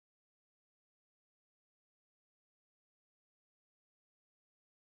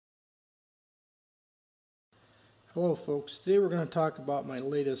Hello folks, today we're going to talk about my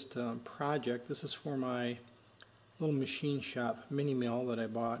latest project. This is for my little machine shop mini mill that I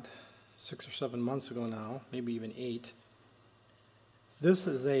bought 6 or 7 months ago now, maybe even 8. This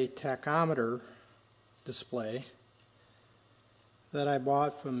is a tachometer display that I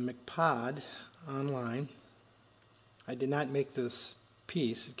bought from MacPod online. I did not make this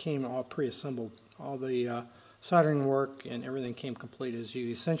piece, it came all pre-assembled. All the soldering work and everything came complete as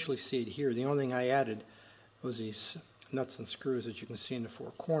you essentially see it here. The only thing I added was these nuts and screws that you can see in the 4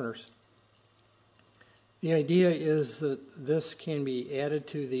 corners. The idea is that this can be added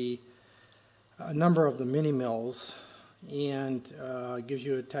to the number of the mini mills and gives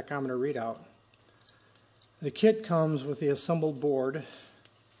you a tachometer readout. The kit comes with the assembled board,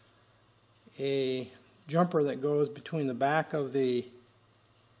 a jumper that goes between the back of the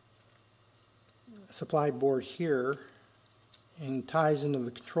supply board here and ties into the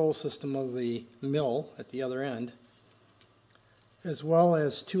control system of the mill at the other end, as well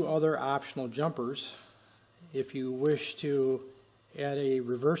as 2 other optional jumpers. If you wish to add a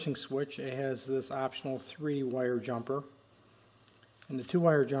reversing switch, it has this optional 3-wire jumper, and the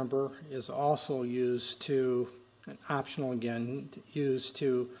 2-wire jumper is also used to, optional again, used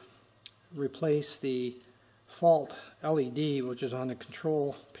to replace the fault LED, which is on the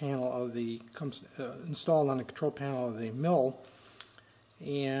control panel of the, installed on the control panel of the mill.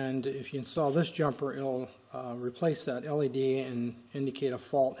 And if you install this jumper, it'll replace that LED and indicate a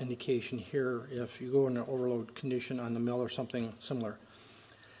fault indication here if you go in an overload condition on the mill or something similar.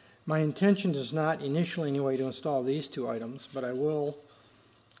 My intention is not initially anyway to install these 2 items, but I will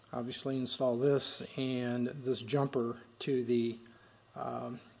obviously install this and this jumper to the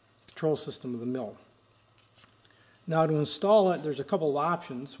control system of the mill. Now to install it, there's a couple of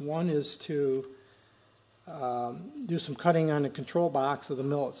options. One is to do some cutting on the control box of the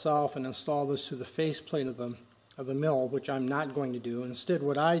mill itself and install this through the faceplate of the mill, which I'm not going to do. Instead,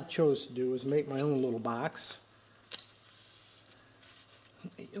 what I chose to do is make my own little box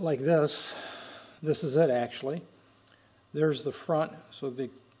like this. This is it actually. There's the front, so the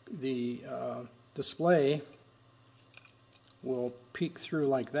display will peek through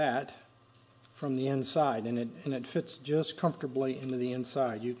like that from the inside, and it fits just comfortably into the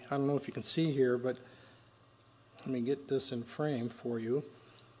inside. I don't know if you can see here, but let me get this in frame for you.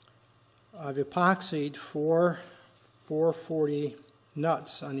 I've epoxied 4 440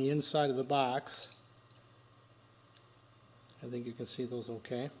 nuts on the inside of the box. I think you can see those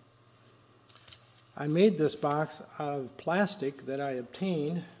okay. I made this box out of plastic that I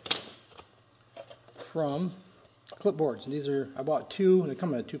obtained from clipboards. And these are, I bought 2, they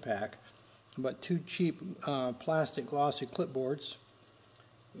come in a 2-pack. I bought 2 cheap plastic glossy clipboards.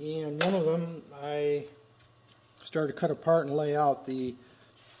 And one of them I started to cut apart and lay out the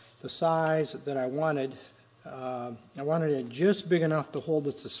size that I wanted. I wanted it just big enough to hold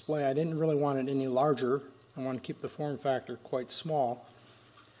this display. I didn't really want it any larger. I want to keep the form factor quite small.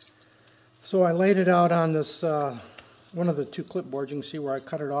 So I laid it out on this one of the 2 clipboards. You can see where I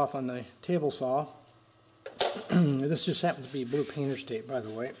cut it off on the table saw. This just happens to be blue painter's tape, by the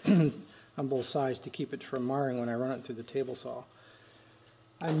way, on both sides to keep it from marring when I run it through the table saw.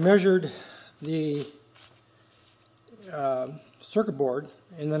 I measured the circuit board,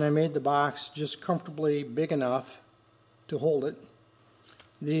 and then I made the box just comfortably big enough to hold it.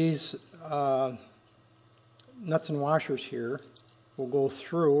 These nuts and washers here will go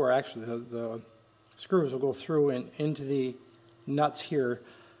through, or actually the screws will go through and into the nuts here.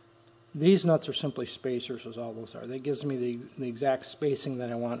 These nuts are simply spacers, as all those are. That gives me the exact spacing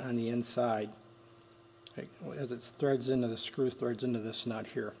that I want on the inside, as it threads into the screw, threads into this nut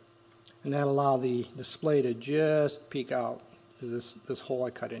here. And that allows the display to just peek out through this hole I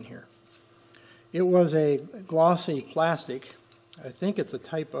cut in here. It was a glossy plastic. I think it's a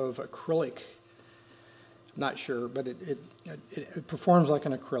type of acrylic. I'm not sure, but it performs like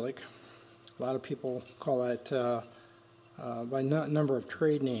an acrylic. A lot of people call that by a number of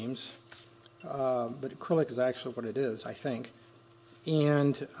trade names, but acrylic is actually what it is, I think.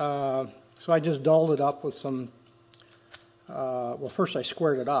 And so I just dulled it up with some, well, first I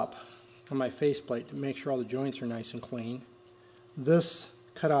squared it up on my faceplate to make sure all the joints are nice and clean. This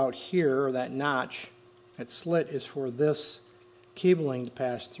cutout here, or that notch, that slit, is for this cabling to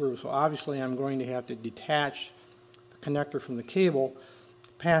pass through. So obviously I'm going to have to detach the connector from the cable,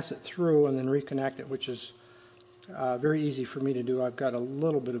 pass it through, and then reconnect it, which is very easy for me to do. I've got a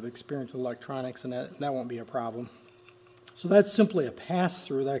little bit of experience with electronics, and that won't be a problem. So that's simply a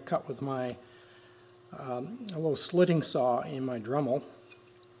pass-through that I cut with my a little slitting saw in my Dremel.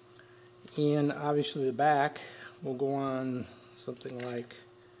 And obviously the back will go on something like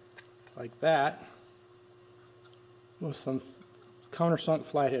that. with some countersunk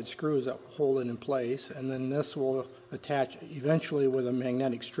flathead screws that will hold it in place, and then this will attach eventually with a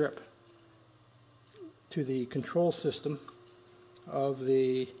magnetic strip to the control system of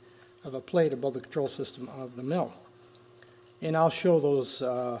a plate above the control system of the mill. And I'll show those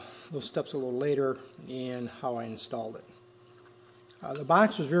steps a little later and how I installed it. The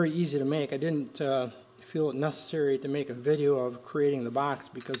box was very easy to make. I didn't feel it necessary to make a video of creating the box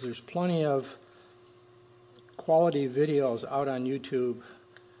because there's plenty of quality videos out on YouTube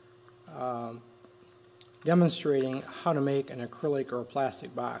demonstrating how to make an acrylic or a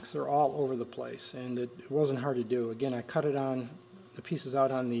plastic box. They're all over the place, and it wasn't hard to do. Again, I cut the pieces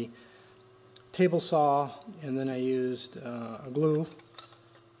out on the table saw, and then I used a glue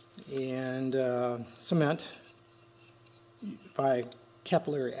and cement by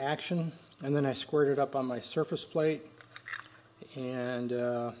capillary action, and then I squared it up on my surface plate, and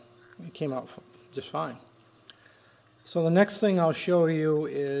it came out just fine. So the next thing I'll show you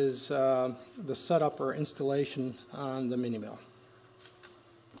is the setup or installation on the mini mill.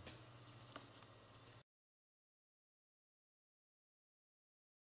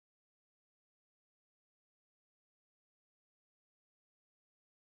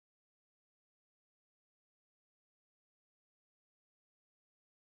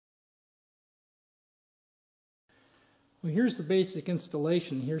 Well, here's the basic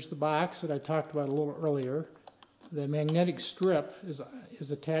installation. Here's the box that I talked about a little earlier. The magnetic strip is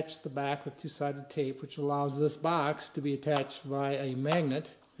attached to the back with two-sided tape, which allows this box to be attached by a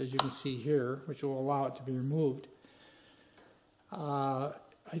magnet, as you can see here, which will allow it to be removed. I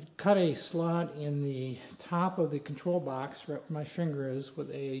cut a slot in the top of the control box, right where my finger is, with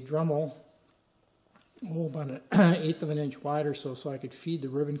a Dremel, about an 1/8 of an inch wide or so I could feed the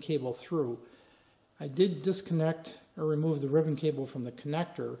ribbon cable through. I did disconnect or remove the ribbon cable from the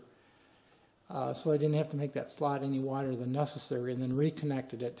connector, so I didn't have to make that slot any wider than necessary, and then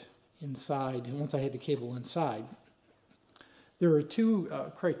reconnected it inside once I had the cable inside. There were two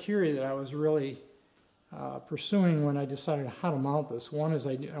criteria that I was really pursuing when I decided how to mount this. One is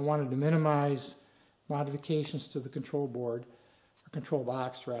I wanted to minimize modifications to the control board, or control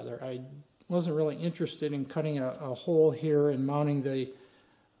box rather. I wasn't really interested in cutting a hole here and mounting the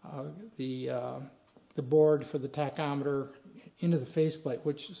board for the tachometer into the faceplate,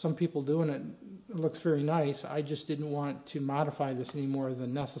 which some people do, and it looks very nice. I just didn't want to modify this any more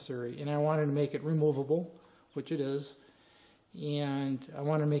than necessary, and I wanted to make it removable, which it is, and I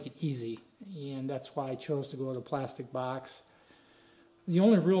wanted to make it easy, and that's why I chose to go with a plastic box. The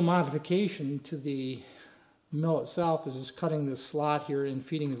only real modification to the mill itself is just cutting this slot here and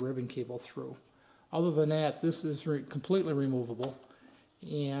feeding the ribbon cable through. Other than that, this is completely removable,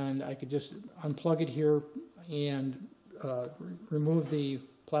 and I could just unplug it here and remove the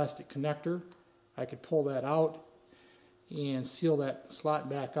plastic connector. I could pull that out and seal that slot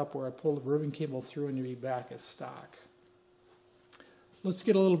back up where I pulled the ribbon cable through, and it'd be back as stock. Let's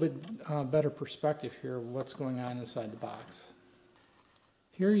get a little bit better perspective here of what's going on inside the box.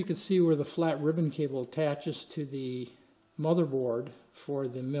 Here you can see where the flat ribbon cable attaches to the motherboard for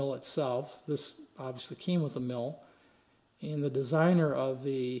the mill itself. This obviously came with the mill, and the designer of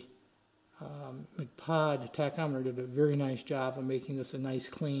the MacPod tachometer did a very nice job of making this a nice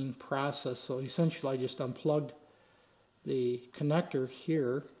clean process. So essentially I just unplugged the connector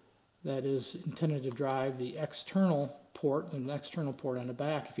here that is intended to drive the external port, and an external port on the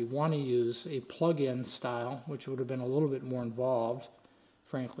back if you want to use a plug-in style, which would have been a little bit more involved.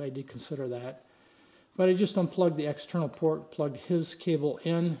 Frankly, I did consider that. But I just unplugged the external port, plugged his cable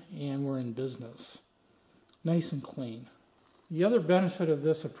in, and we're in business. Nice and clean. The other benefit of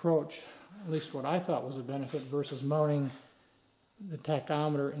this approach, at least what I thought was a benefit versus mounting the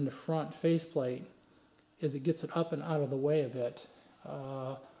tachometer in the front faceplate, is it gets it up and out of the way a bit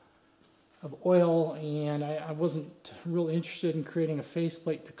of oil, and I wasn't really interested in creating a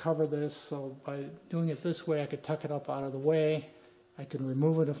faceplate to cover this, so by doing it this way I could tuck it up out of the way. I can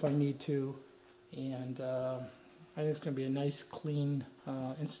remove it if I need to, and I think it's going to be a nice clean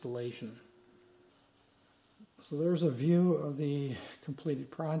installation. So there's a view of the completed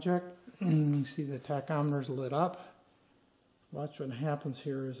project. You can see the tachometer is lit up. Watch what happens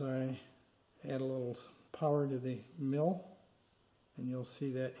here as I add a little power to the mill, and you'll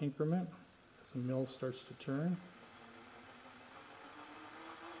see that increment as the mill starts to turn.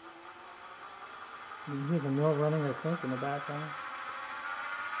 You can hear the mill running, I think, in the background.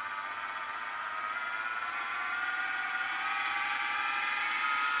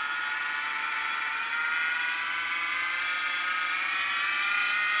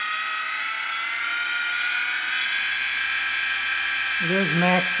 It is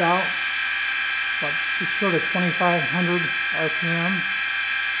maxed out. But just short of 2,500 RPM.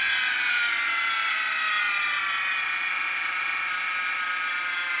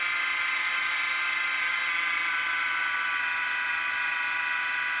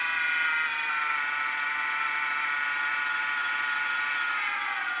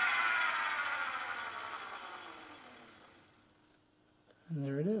 And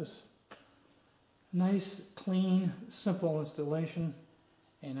there it is. Nice, clean, simple installation,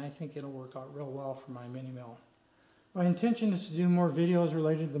 and I think it'll work out real well for my mini mill. My intention is to do more videos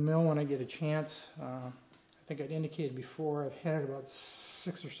related to the mill when I get a chance. I think I'd indicated before, I've had it about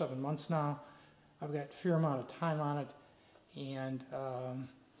 6 or 7 months now. I've got a fair amount of time on it, and I've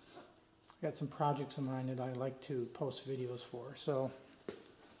got some projects in mind that I like to post videos for. So,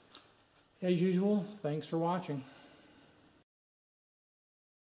 as usual, thanks for watching.